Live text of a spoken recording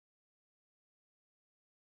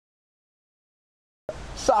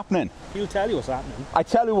What's happening? He'll tell you what's happening. I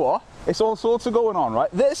tell you what, it's all sorts of going on, right?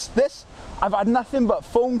 I've had nothing but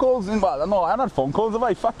phone calls and, well, no, I haven't had phone calls, have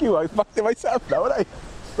I? Fuck you, I fucked it myself now, haven't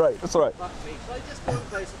I? Right, that's alright. Fuck me, should I just go and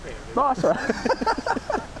play some pair? No, that's alright.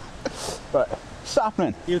 Right, what's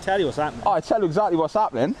happening? He'll tell you what's happening. Oh, I tell you exactly what's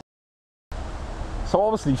happening. So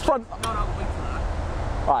obviously, front... No, wait for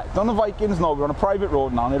that. Right, done the Vikings, no, we're on a private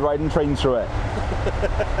road now and they're riding trains through it.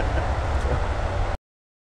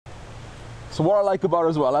 So what I like about it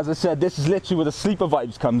as well, as I said, this is literally where the sleeper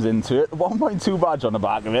vibes comes into it. 1.2 badge on the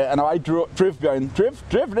back of it, and I drove behind,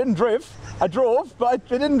 I drove, but I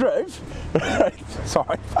didn't drive. Right,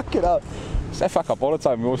 sorry, fuck it up. I fuck up all the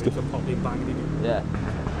time, most of it. Yeah,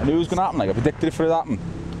 I knew it was going to happen, like I predicted it for it to happen.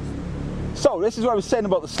 So this is what I was saying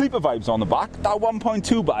about the sleeper vibes on the back, that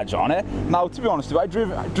 1.2 badge on it. Now, to be honest with you,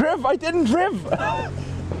 I didn't drive.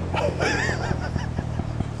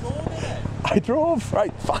 I drove,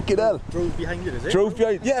 right, fucking hell. Drove behind it, is it? Drove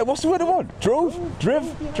behind, yeah, what's the word I want? Drove.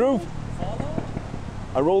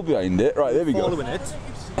 I rolled behind it, right, there we go. Following it.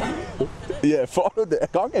 Yeah, followed it, I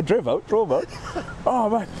can't get drove out. Oh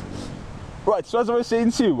man. Right, so as I was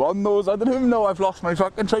saying to you, on those, I don't even know, I've lost my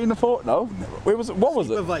fucking train of thought now. Where was it? What was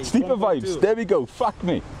it? Sleeper vibes, there we go, fuck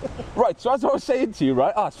me. Right, so as I was saying to you,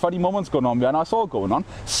 right, it's funny moments going on behind, that's all going on.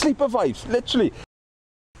 Sleeper vibes, literally.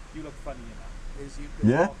 You look funny in that.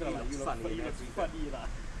 Yeah? You look funny in that.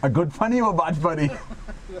 A good funny or bad funny?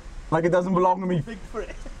 Like it doesn't belong to me. Big for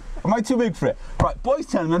it. Am I too big for it? Right, boys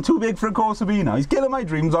tell me I'm too big for a Corsa B now. He's killing my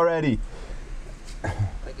dreams already. I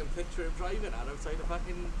can picture him driving that outside of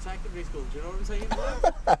fucking secondary school, do you know what I'm saying?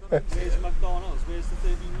 Where's McDonald's? Where's the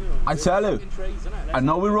 13-year-old? I tell you, I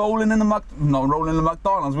know we're rolling in the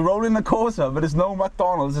McDonald's, we're rolling in the Corsa, but there's no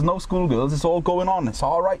McDonald's, there's no schoolgirls, it's all going on, it's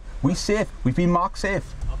alright. We're safe, we've been marked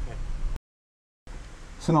safe.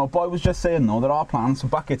 So no, boy was just saying though, there are plans for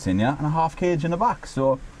buckets in here and a half cage in the back,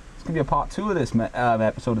 so it's going to be a part 2 of this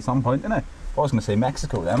episode at some point, isn't it? I was going to say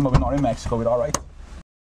Mexico then, but we're not in Mexico, we're alright.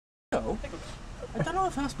 No, I don't know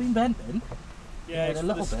if that's been bent in. Yeah, a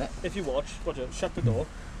little bit. If you watch, shut the door,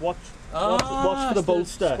 watch for the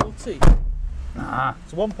bolster. Nah.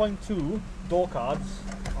 It's 1.2 door cards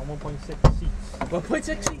and 1.6 seats.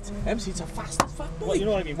 1.6 seats? Them seats are fast as fuck, boy. Well, you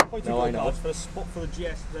know what I mean, 1.2 No, door cards for the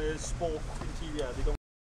sport interior, they don't...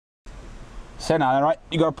 Say now, alright,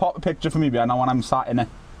 you got to pop a picture for me behind when I'm sat in it.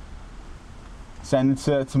 Send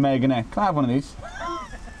it to Megan here. Can I have one of these?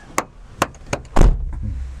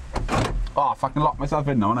 Oh, I fucking locked myself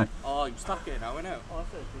in now, haven't I? Oh, I'm stuck here now, innit? Oh,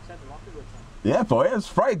 that's it, they said the rocket with them. Yeah, boy,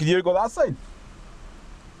 it's right. Could you go that side?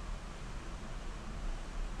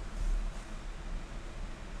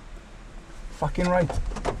 Fucking right.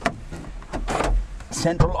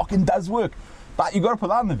 Central locking does work. But you got to put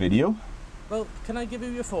that in the video. Well, can I give you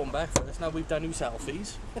your phone back for this now we've done new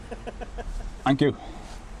selfies? Thank you.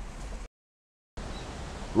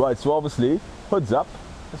 Right, so obviously, hood's up.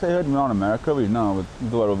 I say hood, we're not in America, we know, we'll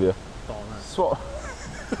do it over here. Barnet. So,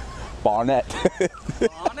 Barnet.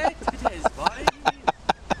 Barnet? It is, Barnet.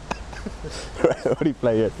 Right, what do you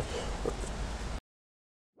play here?